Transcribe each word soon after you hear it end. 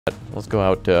Let's go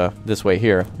out this way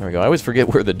here. There we go. I always forget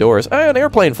where the door is. Oh, an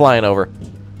airplane flying over.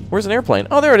 Where's an airplane?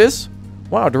 Oh, there it is.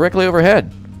 Wow, directly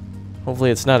overhead.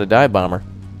 Hopefully it's not a dive bomber.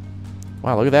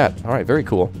 Wow, look at that. All right, very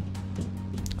cool.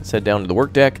 Let's head down to the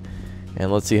work deck,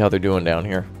 and let's see how they're doing down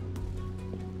here.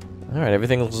 All right,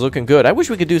 everything's looking good. I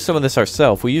wish we could do some of this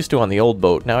ourselves. We used to on the old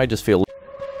boat. Now I just feel...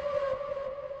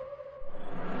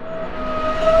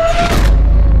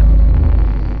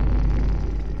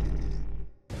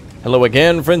 Hello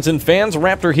again, friends and fans.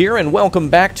 Raptor here, and welcome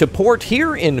back to port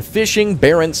here in fishing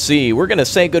Barents Sea. We're going to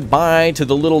say goodbye to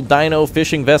the little dino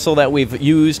fishing vessel that we've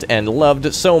used and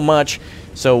loved so much.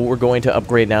 So we're going to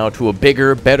upgrade now to a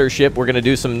bigger, better ship. We're going to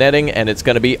do some netting, and it's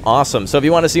going to be awesome. So if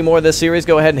you want to see more of this series,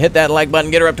 go ahead and hit that like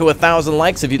button. Get her up to 1,000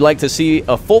 likes. If you'd like to see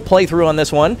a full playthrough on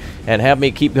this one and have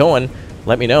me keep going,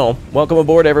 let me know. Welcome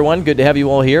aboard, everyone. Good to have you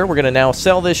all here. We're going to now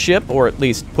sell this ship, or at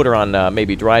least put her on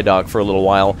maybe dry dock for a little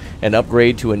while, and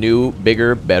upgrade to a new,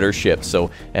 bigger, better ship.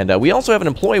 So, and we also have an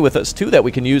employee with us, too, that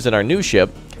we can use in our new ship,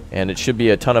 and it should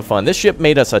be a ton of fun. This ship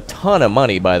made us a ton of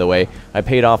money, by the way. I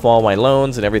paid off all my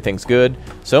loans, and everything's good.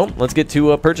 So, let's get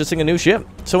to purchasing a new ship.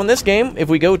 So, in this game, if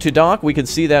we go to dock, we can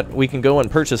see that we can go and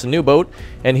purchase a new boat.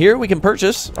 And here, we can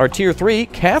purchase our Tier 3,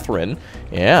 Catherine.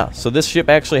 Yeah, so this ship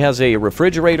actually has a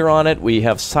refrigerator on it. We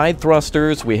have side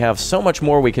thrusters. We have so much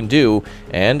more we can do,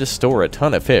 and to store a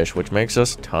ton of fish, which makes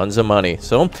us tons of money.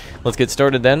 So, let's get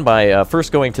started then by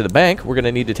first going to the bank. We're going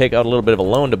to need to take out a little bit of a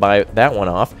loan to buy that one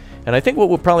off. And I think what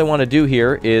we'll probably want to do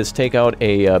here is take out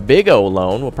a big O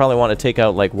loan. We'll probably want to take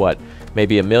out, like, what,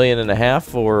 maybe $1.5 million,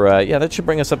 or, yeah, that should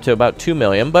bring us up to about $2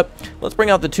 million. But let's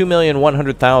bring out the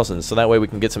 $2,100,000, so that way we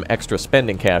can get some extra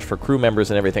spending cash for crew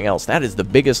members and everything else. That is the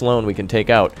biggest loan we can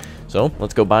take out. So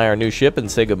let's go buy our new ship and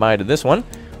say goodbye to this one.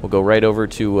 We'll go right over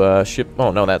to ship. Oh,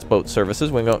 no, that's boat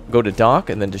services. We can go to dock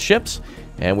and then to ships.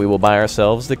 And we will buy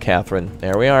ourselves the Catherine.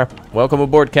 There we are. Welcome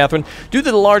aboard, Catherine. Due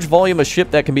to the large volume of fish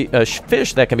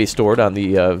that can be stored on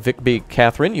the Vic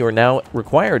Catherine, you are now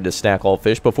required to stack all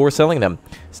fish before selling them.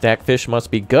 Stacked fish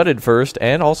must be gutted first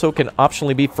and also can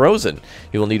optionally be frozen.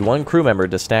 You will need one crew member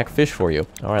to stack fish for you.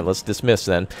 All right, let's dismiss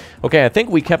then. Okay, I think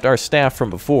we kept our staff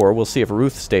from before. We'll see if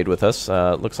Ruth stayed with us.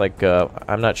 Looks like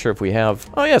I'm not sure if we have.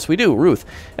 Oh, yes, we do. Ruth.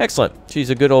 Excellent.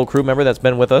 She's a good old crew member that's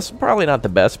been with us. Probably not the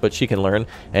best, but she can learn.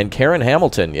 And Karen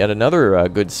Hamilton, yet another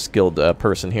good skilled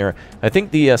person here. I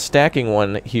think the stacking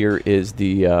one here is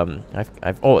the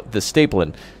the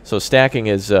stapling. So stacking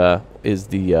is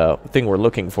the thing we're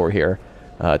looking for here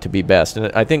to be best.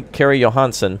 And I think Carrie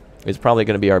Johansson is probably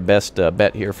going to be our best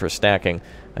bet here for stacking.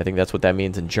 I think that's what that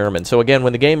means in German. So again,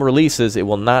 when the game releases, it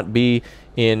will not be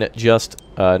in just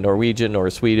Norwegian or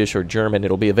Swedish or German.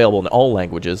 It'll be available in all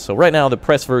languages. So right now, the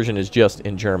press version is just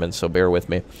in German, so bear with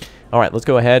me. All right, let's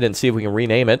go ahead and see if we can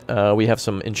rename it. We have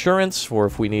some insurance for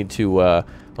if we need to...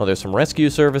 oh, there's some rescue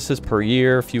services per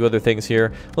year, a few other things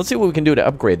here. Let's see what we can do to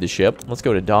upgrade the ship. Let's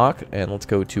go to dock, and let's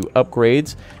go to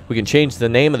upgrades. We can change the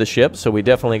name of the ship, so we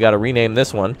definitely got to rename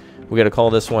this one. We got to call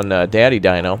this one Daddy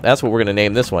Dino. That's what we're going to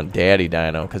name this one, Daddy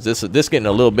Dino, because this is getting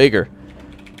a little bigger.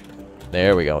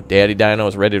 There we go. Daddy Dino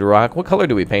is ready to rock. What color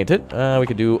do we paint it? We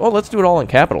could do... Oh, let's do it all in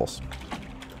capitals.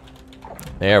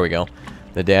 There we go.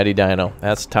 The Daddy Dino.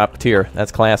 That's top tier.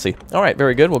 That's classy. All right,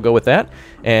 very good. We'll go with that.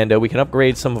 And we can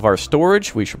upgrade some of our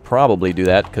storage. We should probably do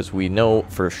that because we know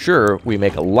for sure we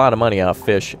make a lot of money off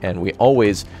fish, and we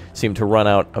always seem to run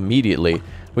out immediately.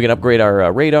 We can upgrade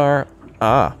our radar.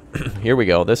 Ah, here we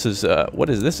go. This is, what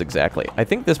is this exactly? I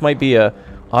think this might be a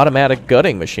automatic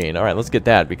gutting machine. All right, let's get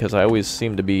that because I always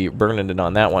seem to be burning it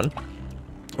on that one.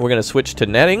 We're going to switch to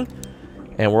netting.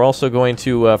 And we're also going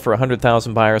to, for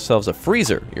 100,000, buy ourselves a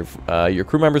freezer. Your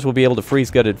crew members will be able to freeze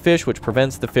gutted fish, which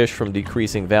prevents the fish from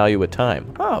decreasing value with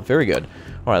time. Oh, very good.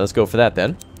 All right, let's go for that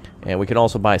then. And we can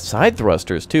also buy side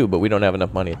thrusters, too, but we don't have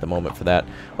enough money at the moment for that.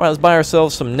 All right, let's buy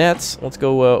ourselves some nets. Let's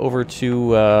go over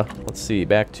to, let's see,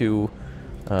 back to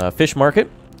Fish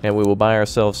Market. And we will buy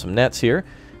ourselves some nets here.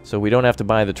 So we don't have to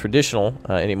buy the traditional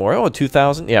anymore. Oh,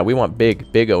 2,000? Yeah, we want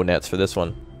big O nets for this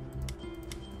one.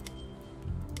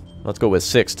 Let's go with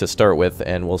 6 to start with,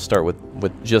 and we'll start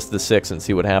with just the 6 and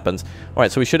see what happens. All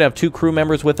right, so we should have 2 crew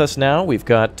members with us now. We've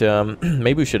got,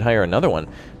 maybe we should hire another one.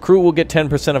 Crew will get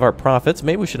 10% of our profits.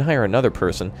 Maybe we should hire another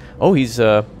person. Oh, he's,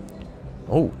 oh,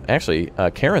 actually,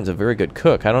 Karen's a very good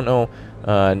cook. I don't know,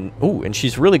 oh, and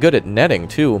she's really good at netting,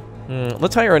 too.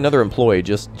 Let's hire another employee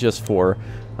just for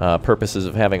purposes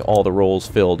of having all the roles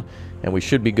filled. And we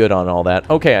should be good on all that.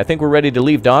 Okay, I think we're ready to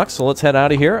leave dock, so let's head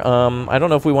out of here. I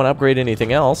don't know if we want to upgrade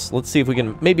anything else. Let's see if we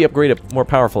can maybe upgrade a more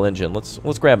powerful engine. Let's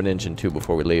grab an engine, too,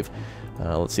 before we leave.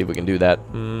 Let's see if we can do that.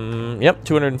 Yep,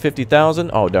 250,000.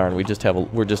 Oh, darn, we're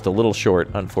just a little short,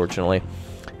 unfortunately.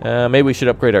 Maybe we should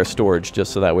upgrade our storage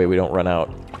just so that way we don't run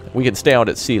out. We can stay out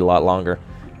at sea a lot longer.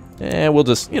 And we'll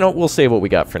just, we'll save what we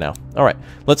got for now. All right,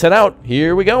 let's head out.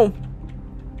 Here we go.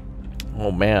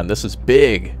 Oh, man, this is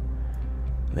big.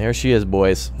 There she is,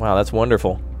 boys. Wow, that's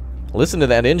wonderful. Listen to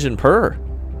that engine purr.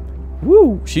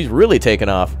 Woo, she's really taking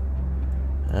off.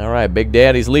 All right, Big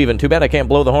Daddy's leaving. Too bad I can't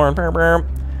blow the horn.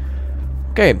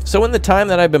 Okay, so in the time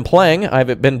that I've been playing,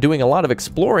 I've been doing a lot of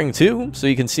exploring too. So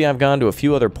you can see I've gone to a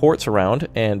few other ports around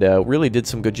and really did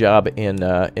some good job in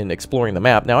exploring the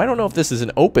map. Now, I don't know if this is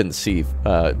an open sea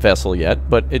vessel yet,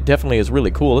 but it definitely is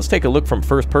really cool. Let's take a look from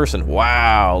first person.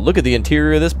 Wow, look at the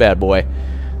interior of this bad boy.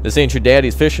 This ain't your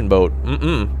daddy's fishing boat.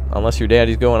 Unless your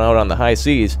daddy's going out on the high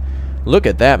seas. Look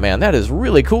at that, man. That is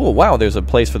really cool. Wow, there's a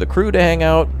place for the crew to hang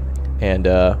out. And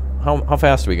how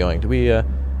fast are we going? Do we...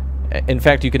 In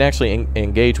fact, you can actually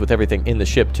engage with everything in the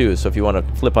ship, too. So if you want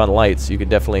to flip on lights, you can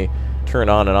definitely turn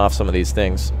on and off some of these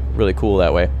things. Really cool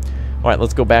that way. All right,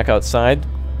 let's go back outside,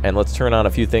 and let's turn on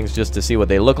a few things just to see what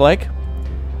they look like.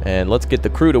 And let's get the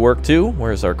crew to work, too.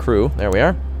 Where's our crew? There we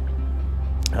are.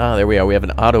 Ah, there we are. We have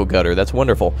an auto gutter. That's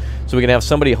wonderful. So we can have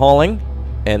somebody hauling,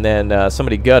 and then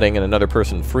somebody gutting, and another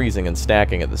person freezing and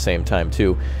stacking at the same time,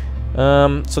 too.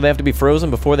 So they have to be frozen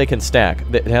before they can stack.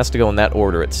 It has to go in that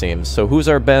order, it seems. So who's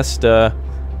our best,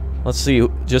 let's see,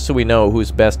 just so we know who's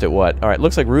best at what. Alright,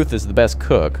 looks like Ruth is the best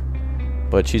cook,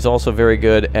 but she's also very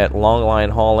good at long line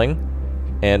hauling,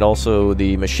 and also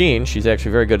the machine. She's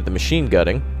actually very good at the machine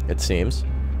gutting, it seems.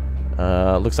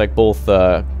 Looks like both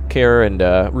Kara and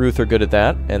Ruth are good at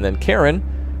that, and then Karen,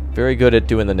 very good at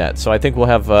doing the nets. So I think we'll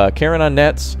have Karen on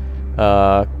nets.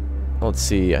 Let's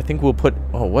see, I think we'll put,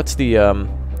 oh, what's the,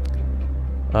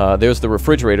 there's the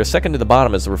refrigerator. Second to the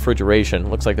bottom is the refrigeration.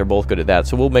 Looks like they're both good at that,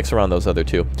 so we'll mix around those other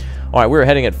two. All right, we're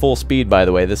heading at full speed, by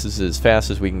the way. This is as fast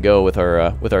as we can go with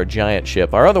our giant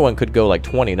ship. Our other one could go like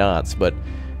 20 knots, but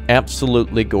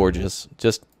absolutely gorgeous.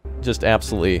 Just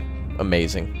absolutely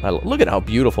amazing. Look at how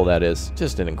beautiful that is.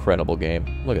 Just an incredible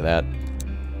game. Look at that.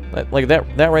 Like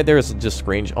that right there is just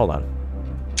screen. Hold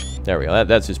on. There we go.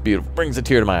 That's just beautiful. Brings a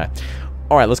tear to my eye.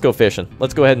 All right, let's go fishing.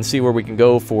 Let's go ahead and see where we can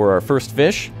go for our first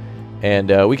fish.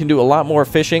 And we can do a lot more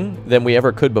fishing than we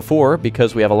ever could before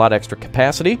because we have a lot extra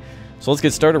capacity. So let's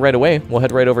get started right away. We'll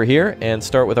head right over here and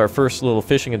start with our first little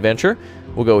fishing adventure.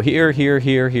 We'll go here, here,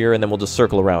 here, here, and then we'll just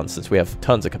circle around since we have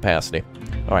tons of capacity.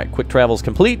 All right, quick travel's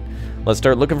complete. Let's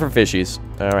start looking for fishies.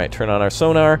 All right, turn on our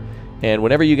sonar. And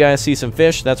whenever you guys see some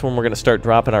fish, that's when we're going to start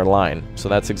dropping our line. So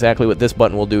that's exactly what this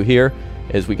button will do here,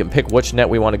 is we can pick which net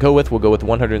we want to go with. We'll go with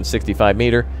 165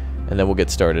 meter, and then we'll get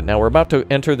started. Now we're about to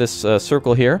enter this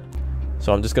circle here.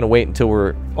 So I'm just going to wait until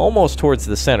we're almost towards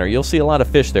the center. You'll see a lot of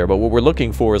fish there, but what we're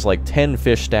looking for is like 10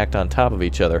 fish stacked on top of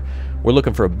each other. We're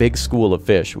looking for a big school of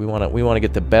fish. We want to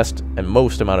get the best and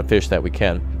most amount of fish that we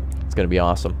can. It's going to be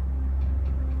awesome.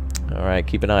 All right,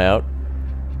 keep an eye out.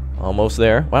 Almost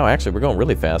there. Wow, actually, we're going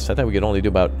really fast. I thought we could only do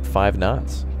about 5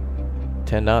 knots.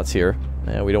 10 knots here.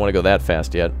 We don't want to go that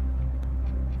fast yet.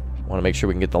 Want to make sure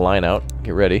we can get the line out.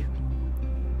 Get ready.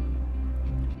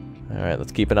 All right,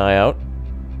 let's keep an eye out.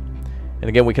 And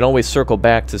again, we can always circle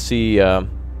back to see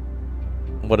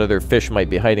what other fish might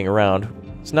be hiding around.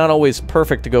 It's not always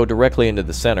perfect to go directly into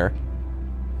the center.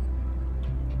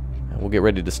 And we'll get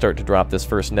ready to start to drop this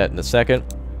first net in a second.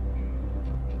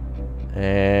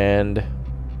 And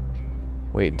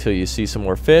wait until you see some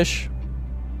more fish.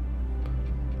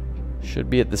 Should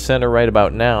be at the center right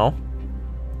about now.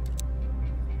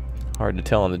 Hard to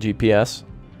tell on the GPS. All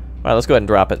right, let's go ahead and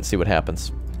drop it and see what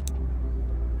happens.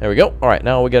 There we go. All right,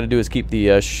 now all we got to do is keep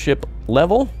the ship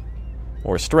level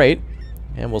or straight,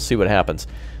 and we'll see what happens.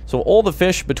 So all the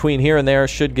fish between here and there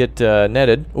should get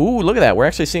netted. Ooh, look at that. We're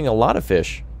actually seeing a lot of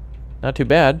fish. Not too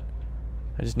bad.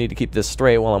 I just need to keep this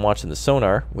straight while I'm watching the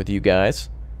sonar with you guys.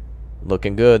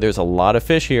 Looking good. There's a lot of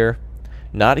fish here.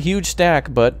 Not a huge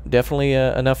stack, but definitely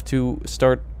enough to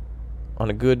start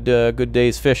on a good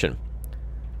day's fishing.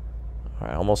 All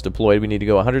right, almost deployed. We need to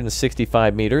go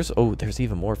 165 meters. Oh, there's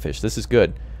even more fish. This is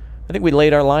good. I think we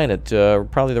laid our line at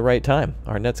probably the right time.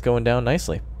 Our net's going down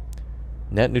nicely.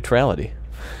 Net neutrality.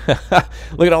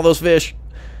 Look at all those fish.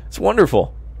 It's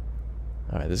wonderful.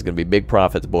 All right, this is going to be big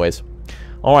profits, boys.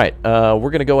 All right, we're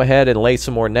going to go ahead and lay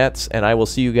some more nets, and I will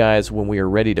see you guys when we are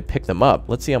ready to pick them up.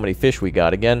 Let's see how many fish we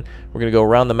got. Again, we're going to go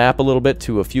around the map a little bit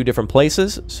to a few different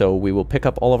places, so we will pick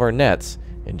up all of our nets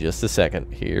in just a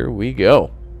second. Here we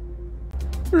go.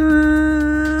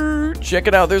 Check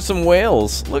it out, there's some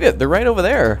whales. Look at, they're right over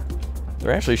there.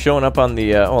 They're actually showing up on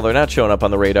the, oh, they're not showing up on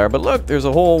the radar, but look, there's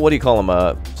a whole, what do you call them,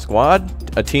 a squad?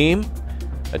 A team?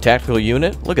 A tactical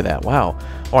unit? Look at that, wow.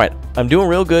 Alright, I'm doing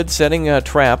real good setting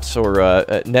traps or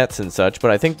nets and such,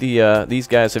 but I think these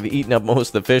guys have eaten up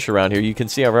most of the fish around here. You can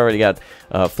see I've already got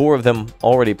 4 of them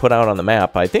already put out on the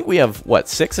map. I think we have, what,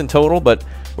 6 in total, but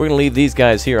we're going to leave these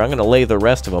guys here. I'm going to lay the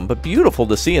rest of them, but beautiful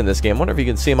to see in this game. I wonder if you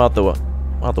can see them out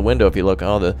the window if you look.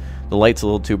 Oh, the light's a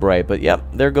little too bright, but yep,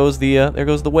 there goes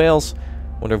the whales.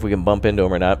 Wonder if we can bump into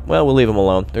them or not. Well, we'll leave them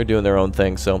alone. They're doing their own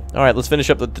thing, so. Alright, let's finish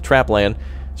up with the trap land.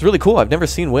 It's really cool. I've never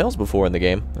seen whales before in the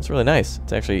game. That's really nice.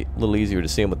 It's actually a little easier to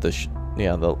see them with the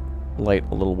the light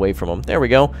a little away from them. There we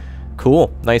go.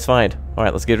 Cool. Nice find. All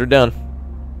right, let's get her done.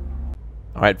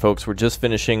 All right, folks, we're just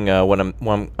finishing what I'm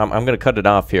going to cut it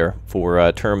off here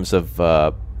for terms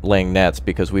of laying nets,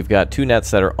 because we've got 2 nets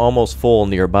that are almost full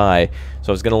nearby.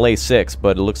 So I was going to lay 6,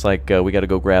 but it looks like we got to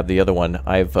go grab the other one.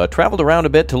 I've traveled around a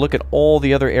bit to look at all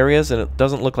the other areas, and it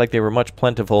doesn't look like they were much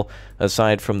plentiful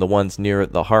aside from the ones near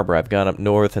the harbor. I've gone up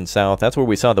north and south. That's where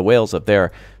we saw the whales up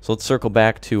there. So let's circle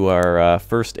back to our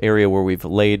first area where we've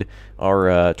laid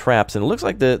our traps, and it looks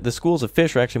like the schools of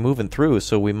fish are actually moving through,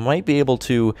 so we might be able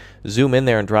to zoom in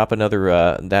there and drop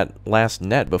another that last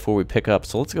net before we pick up.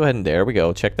 So let's go ahead and there we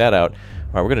go. Check that out.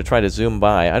 All right, we're going to try to zoom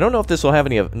by. I don't know if this will have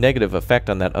any negative effect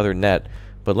on that other net,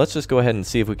 but let's just go ahead and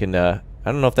see if we can... I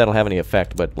don't know if that'll have any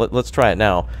effect, but let's try it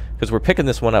now, because we're picking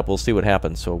this one up. We'll see what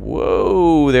happens. So,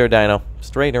 whoa there, Dino.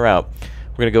 Straighten her out.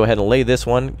 We're going to go ahead and lay this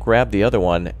one, grab the other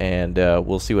one, and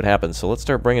we'll see what happens. So let's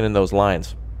start bringing in those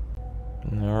lines.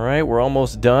 All right, we're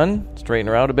almost done. Straighten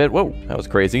her out a bit. Whoa, that was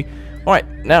crazy. All right,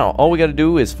 now all we got to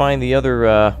do is find the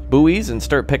other buoys and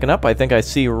start picking up. I think I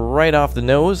see right off the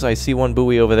nose, I see one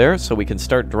buoy over there, so we can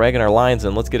start dragging our lines,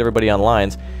 and let's get everybody on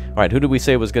lines. All right, who did we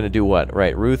say was going to do what?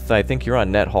 Right, Ruth, I think you're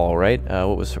on net haul, right?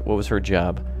 What was her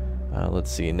job? Let's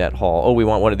see, net haul. Oh, we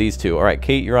want one of these two. All right,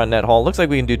 Kate, you're on net haul. Looks like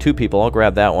we can do 2 people. I'll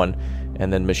grab that one,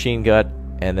 and then machine gut,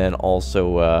 and then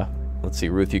also let's see,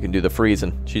 Ruth, you can do the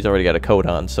freezing. She's already got a coat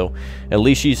on, so at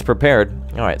least she's prepared.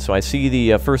 All right, so I see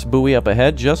the first buoy up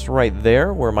ahead, just right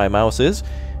there where my mouse is.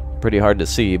 Pretty hard to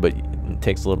see, but it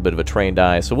takes a little bit of a trained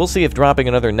eye. So we'll see if dropping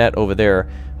another net over there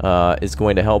is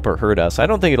going to help or hurt us. I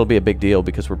don't think it'll be a big deal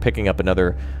because we're picking up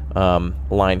another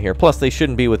line here. Plus, they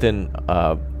shouldn't be within,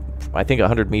 I think,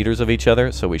 100 meters of each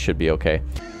other, so we should be okay.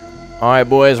 All right,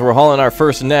 boys, we're hauling our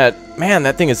first net. Man,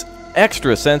 that thing is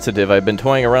extra sensitive. I've been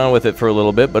toying around with it for a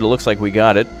little bit, but it looks like we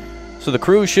got it. So the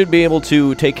crew should be able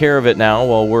to take care of it now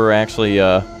while we're actually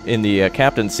in the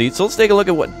captain's seat. So let's take a look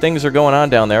at what things are going on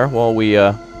down there while we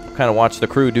kind of watch the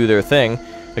crew do their thing.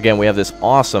 Again, we have this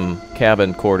awesome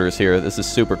cabin quarters here. This is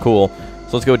super cool.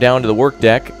 So let's go down to the work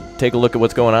deck, take a look at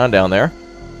what's going on down there.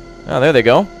 Oh, there they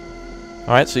go. All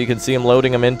right, so you can see them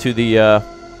loading them into the,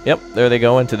 yep, there they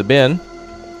go, into the bin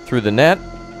through the net.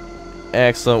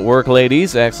 Excellent work,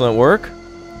 ladies. Excellent work.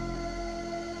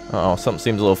 Uh-oh, something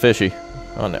seems a little fishy.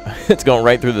 Oh, no. It's going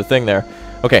right through the thing there.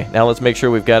 Okay, now let's make sure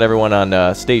we've got everyone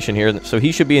on station here. So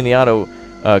he should be in the auto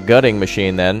gutting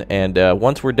machine then. And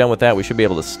once we're done with that, we should be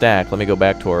able to stack. Let me go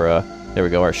back to our, there we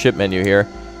go, our ship menu here.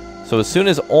 So as soon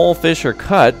as all fish are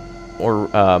cut, or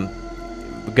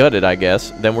gutted, I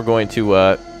guess, then we're going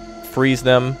to freeze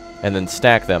them and then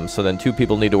stack them. So then 2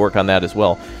 people need to work on that as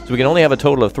well. So we can only have a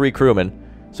total of 3 crewmen.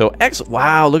 So,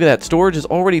 wow, look at that. Storage is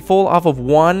already full off of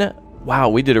 1. Wow,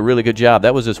 we did a really good job.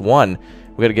 That was just 1.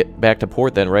 We got to get back to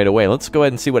port then right away. Let's go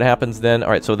ahead and see what happens then. All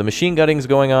right, so the machine gutting's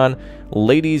going on.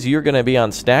 Ladies, you're going to be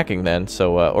on stacking then.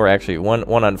 So, or actually, one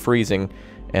on freezing.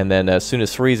 And then as soon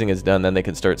as freezing is done, then they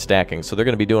can start stacking. So they're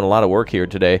going to be doing a lot of work here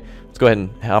today. Let's go ahead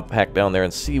and hack down there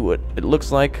and see what it looks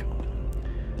like.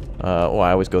 Oh,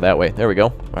 I always go that way. There we go.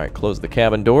 All right, close the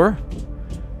cabin door.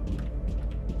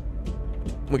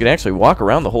 We can actually walk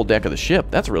around the whole deck of the ship.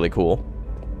 That's really cool.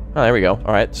 Oh, there we go.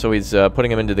 All right, so he's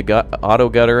putting him into the auto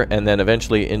gutter and then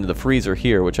eventually into the freezer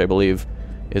here, which I believe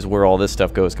is where all this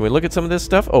stuff goes. Can we look at some of this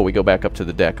stuff? Oh, we go back up to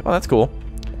the deck. Oh, that's cool.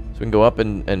 So we can go up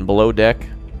and below deck,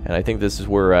 and I think this is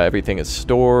where everything is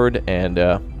stored, and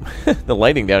the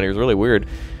lighting down here is really weird,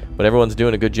 but everyone's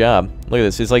doing a good job. Look at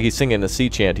this. It's like he's singing a sea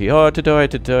chanty. Oh, is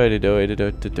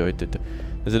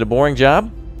it a boring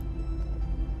job?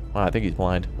 Wow, I think he's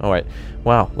blind. All right.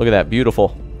 Wow, look at that.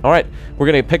 Beautiful. All right, we're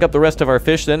going to pick up the rest of our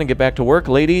fish then and get back to work.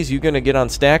 Ladies, you're going to get on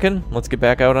stacking. Let's get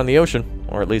back out on the ocean,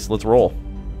 or at least let's roll.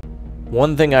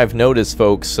 One thing I've noticed,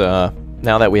 folks,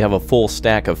 now that we have a full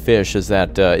stack of fish, is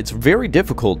that it's very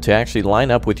difficult to actually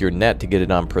line up with your net to get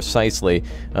it on precisely.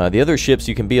 The other ships,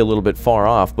 you can be a little bit far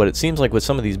off, but it seems like with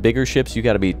some of these bigger ships, you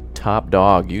got to be top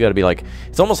dog. You got to be like,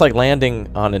 it's almost like landing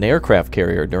on an aircraft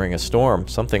carrier during a storm,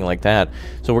 something like that.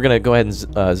 So we're going to go ahead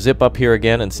and zip up here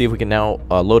again and see if we can now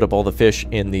load up all the fish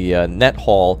in the net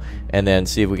haul and then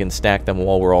see if we can stack them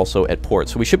while we're also at port.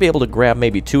 So we should be able to grab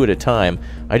maybe 2 at a time.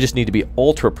 I just need to be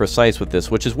ultra precise with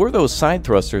this, which is where those side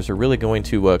thrusters are really going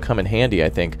to come in handy, I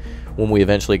think, when we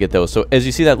eventually get those. So as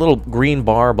you see that little green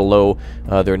bar below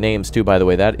their names too, by the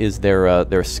way, that is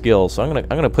their skill. So I'm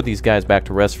gonna put these guys back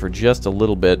to rest for just a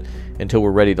little bit until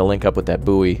we're ready to link up with that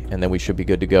buoy, and then we should be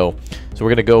good to go. So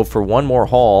we're gonna go for one more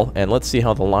haul, and let's see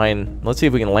how the line, let's see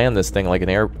if we can land this thing like an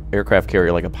aircraft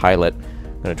carrier, like a pilot.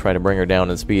 I'm gonna try to bring her down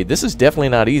in speed. This is definitely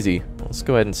not easy. Let's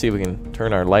go ahead and see if we can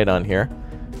turn our light on here.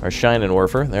 Our shining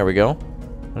Werfer, there we go.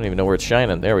 I don't even know where it's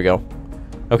shining, there we go.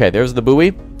 Okay, there's the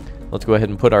buoy. Let's go ahead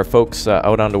and put our folks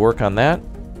out on to work on that.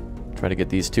 Try to get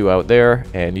these 2 out there,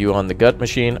 and you on the gut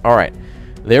machine. All right,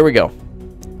 there we go.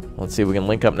 Let's see if we can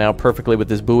link up now perfectly with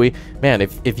this buoy. Man,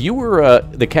 if you were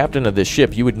the captain of this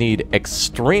ship, you would need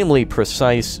extremely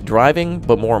precise driving,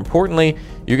 but more importantly,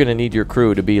 you're going to need your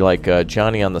crew to be like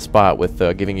Johnny on the spot with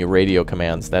giving you radio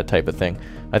commands, that type of thing.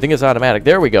 I think it's automatic.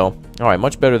 There we go. All right,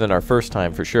 much better than our first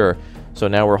time for sure. So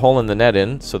now we're hauling the net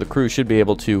in, so the crew should be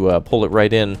able to pull it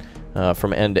right in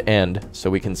from end to end, so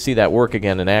we can see that work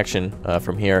again in action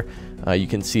from here. You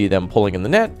can see them pulling in the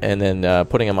net and then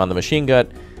putting them on the machine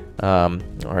gut.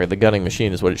 Or the gunning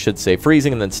machine is what it should say,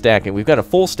 freezing and then stacking. We've got a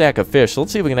full stack of fish, so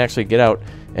let's see if we can actually get out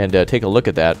and take a look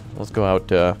at that. Let's go out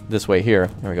this way here.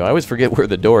 There we go. I always forget where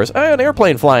the door is. Oh, an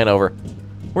airplane flying over.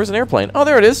 Where's an airplane? Oh,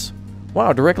 there it is.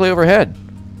 Wow, directly overhead.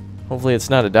 Hopefully it's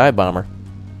not a dive bomber.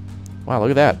 Wow,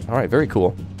 look at that. All right, very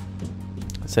cool.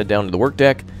 Let's head down to the work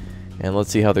deck, and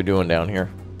let's see how they're doing down here.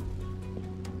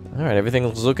 All right,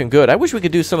 everything's looking good. I wish we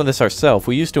could do some of this ourselves.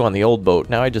 We used to on the old boat.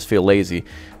 Now I just feel lazy.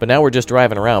 But now we're just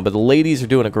driving around. But the ladies are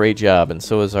doing a great job, and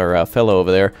so is our fellow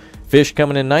over there. Fish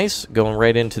coming in nice, going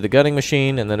right into the gutting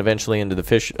machine, and then eventually into the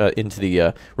fish, into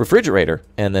the refrigerator.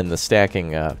 And then the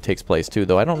stacking takes place too,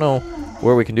 though I don't know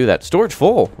where we can do that. Storage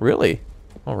full, really?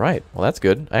 All right, well that's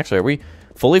good. Actually, are we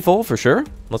fully full for sure?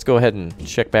 Let's go ahead and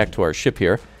check back to our ship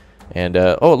here. And,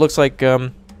 oh, it looks like,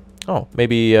 oh,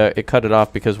 maybe it cut it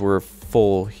off because we're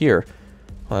full here.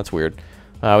 Well, that's weird.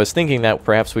 I was thinking that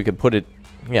perhaps we could put it,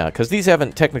 yeah, because these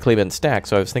haven't technically been stacked,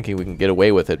 so I was thinking we can get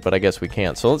away with it, but I guess we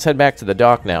can't. So let's head back to the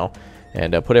dock now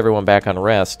and put everyone back on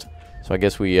rest. So I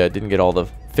guess we didn't get all the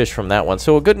fish from that one.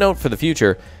 So a good note for the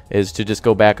future is to just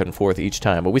go back and forth each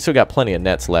time. But we still got plenty of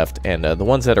nets left, and the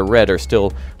ones that are red are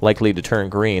still likely to turn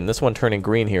green. This one turning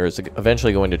green here is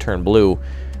eventually going to turn blue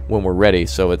when we're ready.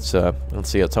 So it's let's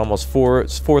see, it's almost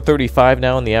 4:35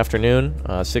 now in the afternoon,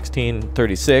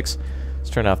 16:36. Let's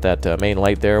turn off that main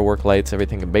light there, work lights,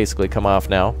 everything can basically come off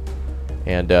now,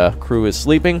 and crew is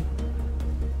sleeping,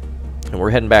 and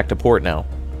we're heading back to port now.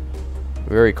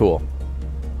 Very cool.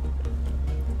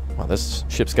 Wow, this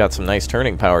ship's got some nice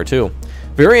turning power too.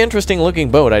 Very interesting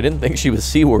looking boat. I didn't think she was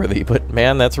seaworthy, but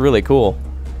man, that's really cool.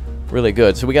 Really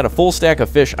good. So we got a full stack of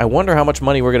fish. I wonder how much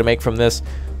money we're going to make from this.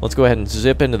 Let's go ahead and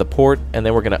zip into the port, and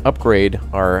then we're going to upgrade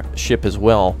our ship as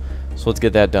well. So let's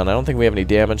get that done. I don't think we have any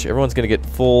damage. Everyone's going to get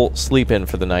full sleep in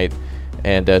for the night.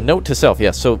 And note to self,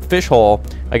 yes, so fish haul,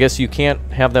 I guess you can't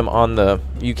have them on the,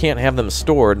 you can't have them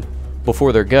stored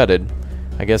before they're gutted.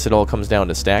 I guess it all comes down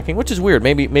to stacking, which is weird.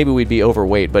 Maybe we'd be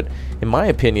overweight, but in my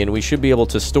opinion, we should be able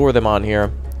to store them on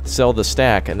here, sell the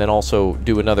stack, and then also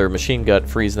do another machine gut,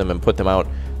 freeze them, and put them out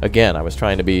again. I was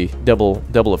trying to be double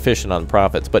efficient on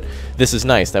profits, but this is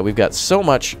nice that we've got so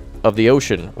much of the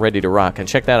ocean ready to rock. And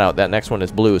check that out. That next one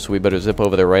is blue, so we better zip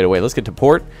over there right away. Let's get to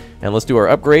port, and let's do our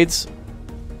upgrades.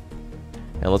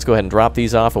 And let's go ahead and drop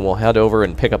these off, and we'll head over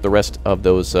and pick up the rest of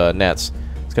those nets.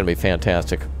 It's going to be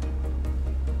fantastic.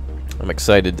 I'm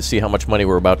excited to see how much money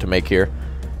we're about to make here.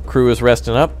 Crew is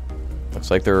resting up.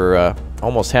 Looks like they're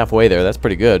almost halfway there. That's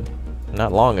pretty good.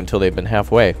 Not long until they've been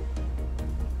halfway.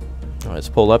 Let's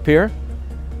pull up here,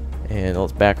 and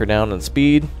let's back her down on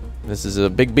speed. This is a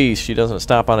big beast. She doesn't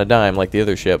stop on a dime like the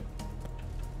other ship.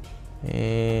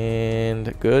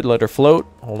 And good. Let her float.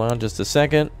 Hold on just a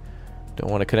second.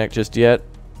 Don't want to connect just yet.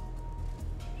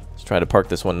 Let's try to park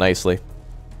this one nicely.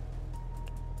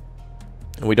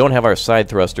 And we don't have our side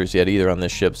thrusters yet either on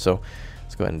this ship, so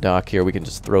let's go ahead and dock here. We can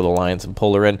just throw the lines and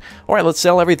pull her in. All right, let's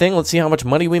sell everything. Let's see how much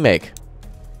money we make.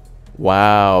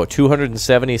 Wow,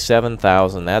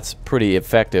 277,000. That's pretty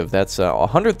effective. That's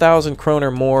 100,000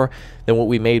 kroner more than what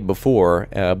we made before,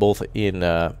 both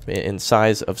in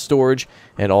size of storage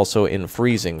and also in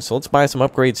freezing. So let's buy some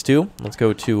upgrades too. Let's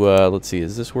go to, let's see,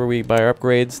 is this where we buy our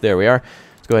upgrades? There we are.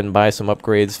 Let's go ahead and buy some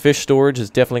upgrades. Fish storage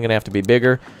is definitely going to have to be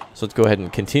bigger, so let's go ahead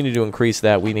and continue to increase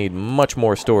that. We need much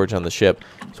more storage on the ship,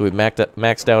 so we've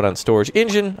maxed out on storage.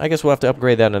 Engine, I guess we'll have to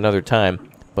upgrade that another time.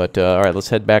 But all right, let's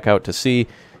head back out to sea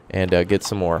and get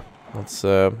some more. Let's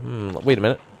wait a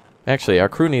minute. Actually, our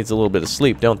crew needs a little bit of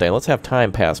sleep, don't they? Let's have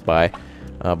time pass by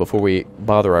before we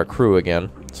bother our crew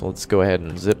again. So let's go ahead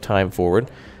and zip time forward.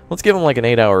 Let's give them like an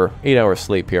 8-hour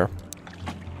sleep here.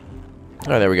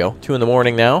 All right, there we go. 2 in the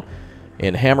morning now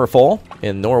in Hammerfall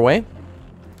in Norway.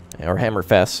 Or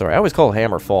Hammerfest, sorry. I always call it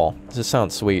Hammerfall. This just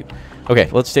sounds sweet. Okay,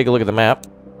 let's take a look at the map.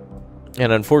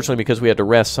 And unfortunately, because we had to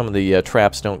rest, some of the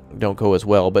traps don't go as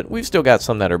well. But we've still got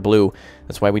some that are blue.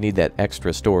 That's why we need that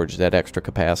extra storage, that extra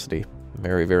capacity.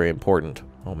 Very, very important.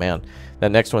 Oh, man.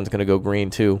 That next one's going to go green,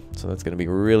 too. So that's going to be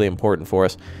really important for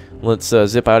us. Let's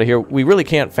zip out of here. We really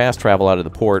can't fast travel out of the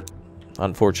port,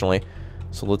 unfortunately.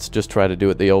 So let's just try to do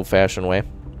it the old-fashioned way,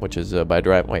 which is by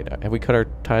drive. Wait, have we cut our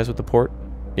ties with the port?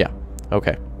 Yeah.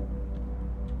 Okay.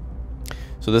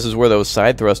 So this is where those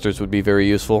side thrusters would be very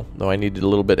useful, though I needed a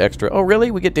little bit extra. Oh,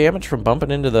 really? We get damage from bumping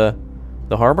into the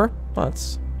harbor? Well,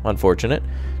 that's unfortunate.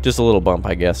 Just a little bump,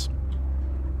 I guess.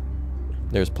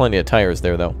 There's plenty of tires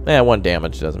there, though. 1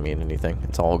 damage doesn't mean anything.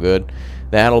 It's all good.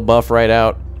 That'll buff right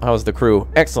out. How's the crew?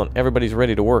 Excellent. Everybody's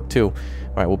ready to work, too.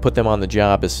 All right, we'll put them on the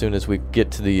job as soon as we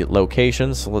get to the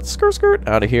location. So let's skirt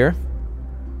out of here.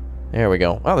 There we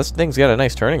go. Wow, this thing's got a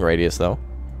nice turning radius, though.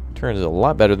 Turns a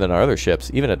lot better than our other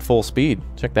ships, even at full speed.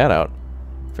 Check that out.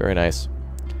 Very nice.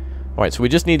 Alright, so we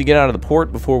just need to get out of the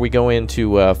port before we go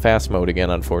into fast mode again,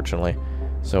 unfortunately.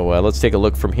 So let's take a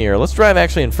look from here. Let's drive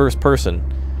actually in first person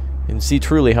and see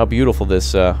truly how beautiful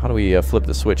this... how do we flip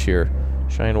the switch here?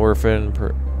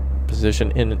 Scheinwerfer,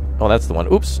 position in... Oh, that's the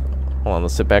one. Oops. Hold on,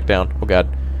 let's sit back down. Oh,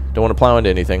 God. Don't want to plow into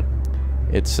anything.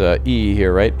 It's E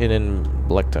here, right? In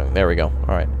Blechtung. There we go.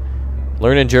 Alright.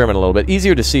 Learning German a little bit.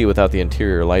 Easier to see without the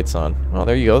interior lights on. Oh,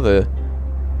 there you go.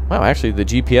 Wow, actually, the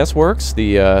GPS works.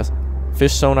 The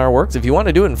fish sonar works. If you want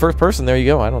to do it in first person, there you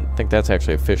go. I don't think that's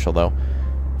actually official, though.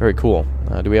 Very cool.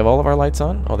 Do we have all of our lights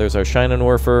on? Oh, there's our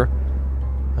Scheinwerfer.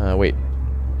 Wait.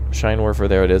 Scheinwerfer,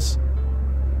 there it is.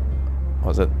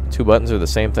 Oh, is that 2 buttons are the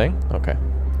same thing? Okay.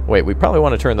 Wait, we probably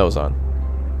want to turn those on.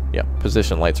 Yeah,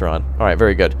 position lights are on. All right,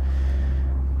 very good.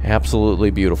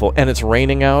 Absolutely beautiful. And it's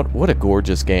raining out. What a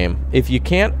gorgeous game. If you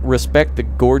can't respect the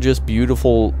gorgeous,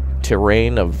 beautiful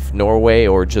terrain of Norway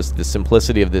or just the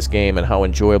simplicity of this game and how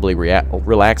enjoyably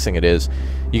relaxing it is,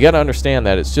 you got to understand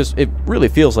that it really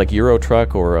feels like Euro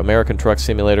Truck or American Truck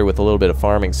Simulator with a little bit of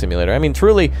Farming Simulator. I mean,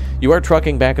 truly, you are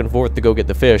trucking back and forth to go get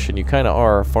the fish, and you kind of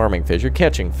are farming fish. You're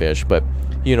catching fish, but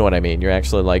you know what I mean. You're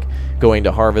actually like going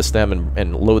to harvest them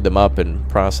and load them up and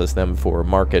process them for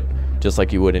market, just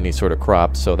like you would any sort of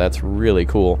crop. So that's really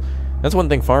cool. That's one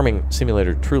thing Farming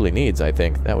Simulator truly needs, I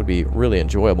think. That would be really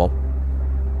enjoyable.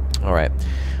 All right.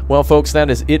 Well, folks, that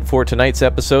is it for tonight's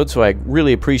episode, so I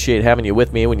really appreciate having you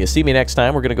with me. When you see me next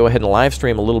time, we're going to go ahead and live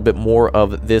stream a little bit more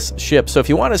of this ship. So if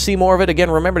you want to see more of it, again,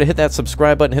 remember to hit that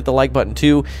subscribe button, hit the like button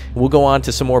too. We'll go on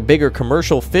to some more bigger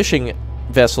commercial fishing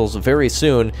vessels very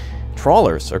soon.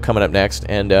 Trawlers are coming up next,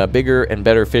 and bigger and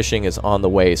better fishing is on the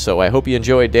way. So I hope you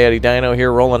enjoyed Daddy Dino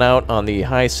here rolling out on the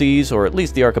high seas, or at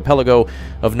least the archipelago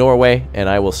of Norway, and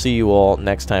I will see you all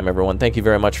next time, everyone. Thank you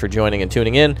very much for joining and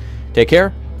tuning in. Take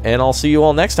care, and I'll see you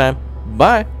all next time.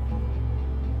 Bye!